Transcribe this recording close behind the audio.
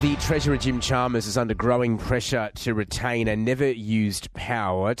The Treasurer Jim Chalmers is under growing pressure to retain a never-used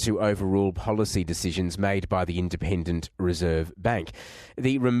power to overrule policy decisions made by the Independent Reserve Bank.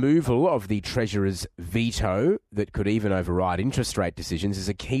 The removal of the Treasurer's veto that could even override interest rate decisions is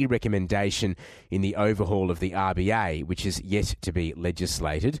a key recommendation in the overhaul of the RBA, which is yet to be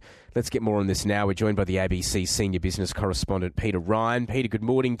legislated. Let's get more on this now. We're joined by the ABC Senior Business Correspondent Peter Ryan. Peter, good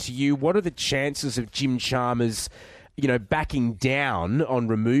morning to you. What are the chances of Jim Chalmers backing down on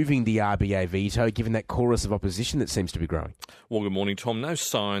removing the RBA veto, given that chorus of opposition that seems to be growing? Well, good morning, Tom. No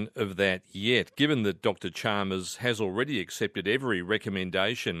sign of that yet, given that Dr. Chalmers has already accepted every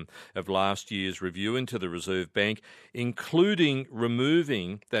recommendation of last year's review into the Reserve Bank, including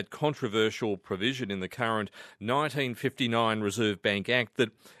removing that controversial provision in the current 1959 Reserve Bank Act that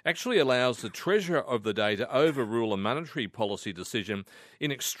actually allows the Treasurer of the day to overrule a monetary policy decision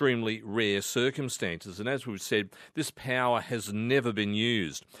in extremely rare circumstances. And as we've said, this power has never been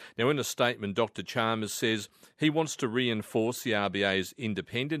used. Now, in a statement, Dr. Chalmers says he wants to reinforce the RBA's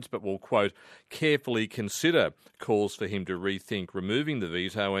independence, but will, quote, carefully consider calls for him to rethink removing the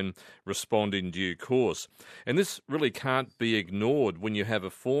veto and respond in due course. And this really can't be ignored when you have a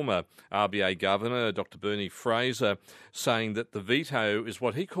former RBA governor, Dr. Bernie Fraser, saying that the veto is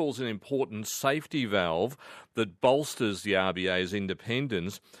what he calls an important safety valve that bolsters the RBA's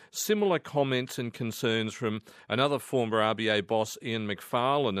independence. Similar comments and concerns from another former RBA boss, Ian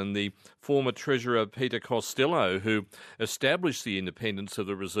Macfarlane, and the former Treasurer, Peter Costello, who established the independence of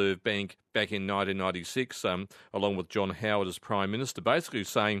the Reserve Bank back in 1996, along with John Howard as Prime Minister, basically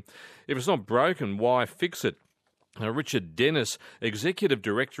saying, if it's not broken, why fix it? Richard Dennis, Executive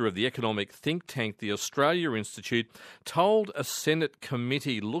Director of the economic think tank, the Australia Institute, told a Senate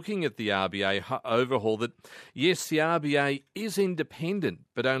committee looking at the RBA overhaul that, yes, the RBA is independent,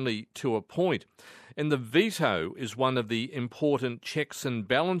 but only to a point. And the veto is one of the important checks and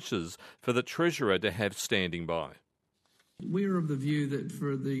balances for the Treasurer to have standing by. We're of the view that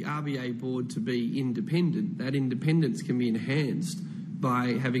for the RBA board to be independent, that independence can be enhanced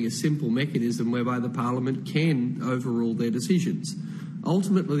by having a simple mechanism whereby the Parliament can overrule their decisions.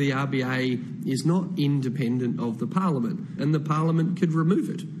 Ultimately, the RBA is not independent of the Parliament, and the Parliament could remove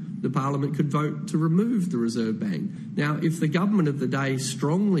it. The Parliament could vote to remove the Reserve Bank. Now, if the government of the day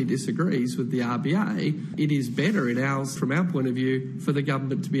strongly disagrees with the RBA, it is better from our point of view, for the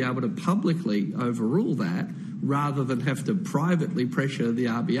government to be able to publicly overrule that rather than have to privately pressure the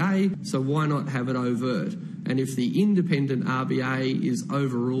RBA. So why not have it overt? And if the independent RBA is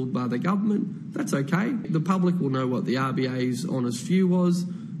overruled by the government, that's okay. The public will know what the RBA's honest view was.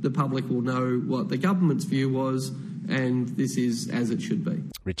 The public will know what the government's view was. And this is as it should be.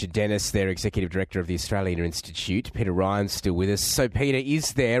 Richard Dennis, their Executive Director of the Australia Institute. Peter Ryan's still with us. So, Peter,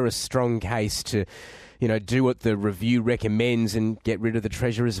 is there a strong case to, do what the review recommends and get rid of the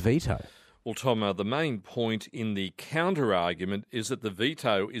Treasurer's veto? Well, Tom, the main point in the counter-argument is that the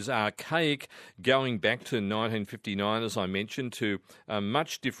veto is archaic, going back to 1959, as I mentioned, to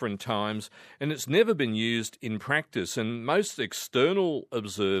much different times, and it's never been used in practice. And most external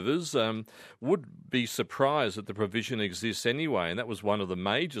observers would be surprised that the provision exists anyway, and that was one of the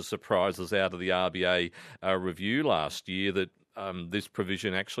major surprises out of the RBA review last year, that this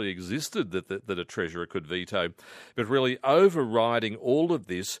provision actually existed, that a Treasurer could veto. But really overriding all of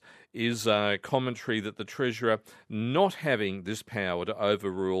this is commentary that the Treasurer not having this power to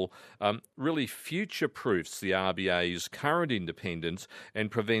overrule really future-proofs the RBA's current independence and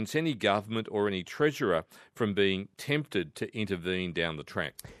prevents any government or any Treasurer from being tempted to intervene down the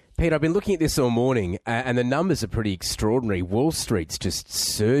track. Pete, I've been looking at this all morning, and the numbers are pretty extraordinary. Wall Street's just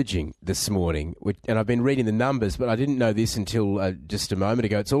surging this morning, and I've been reading the numbers, but I didn't know this until just a moment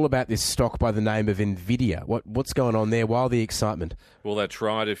ago. It's all about this stock by the name of NVIDIA. What's going on there? Why the excitement? Well, that's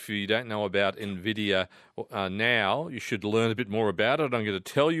right. If you don't know about NVIDIA now, you should learn a bit more about it. I'm going to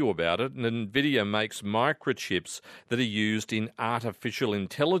tell you about it. And NVIDIA makes microchips that are used in artificial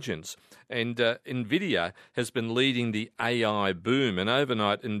intelligence. And NVIDIA has been leading the AI boom. And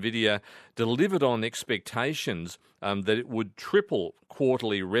overnight, NVIDIA delivered on expectations that it would triple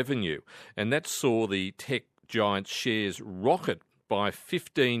quarterly revenue. And that saw the tech giant's shares rocket by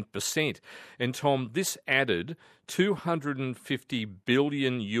 15%. And Tom, this added $250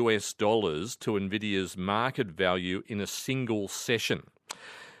 billion to NVIDIA's market value in a single session.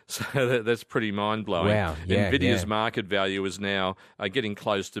 So that's pretty mind-blowing. Wow. Yeah, NVIDIA's market value is now getting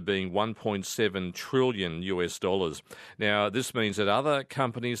close to being $1.7 trillion. Now, this means that other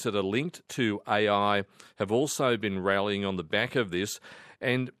companies that are linked to AI have also been rallying on the back of this.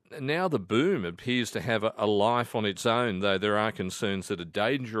 And now the boom appears to have a life on its own, though there are concerns that a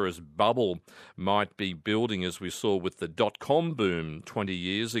dangerous bubble might be building, as we saw with the dot-com boom 20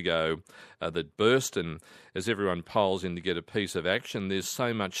 years ago that burst. And as everyone piles in to get a piece of action, there's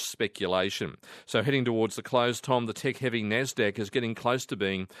so much speculation. So heading towards the close, Tom, the tech-heavy NASDAQ is getting close to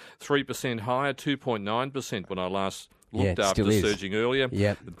being 3% higher, 2.9% when I last looked after surging earlier.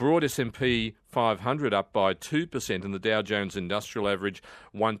 Yep. The broad S&P 500 up by 2%, and the Dow Jones Industrial Average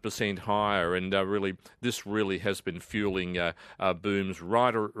 1% higher. And this really has been fueling booms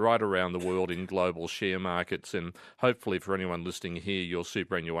right around the world in global share markets. And hopefully, for anyone listening here, your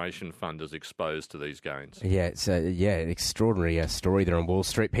superannuation fund is exposed to these gains. Yeah, it's an extraordinary story there on Wall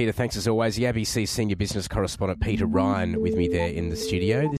Street. Peter, thanks as always. The ABC Senior Business Correspondent Peter Ryan with me there in the studio.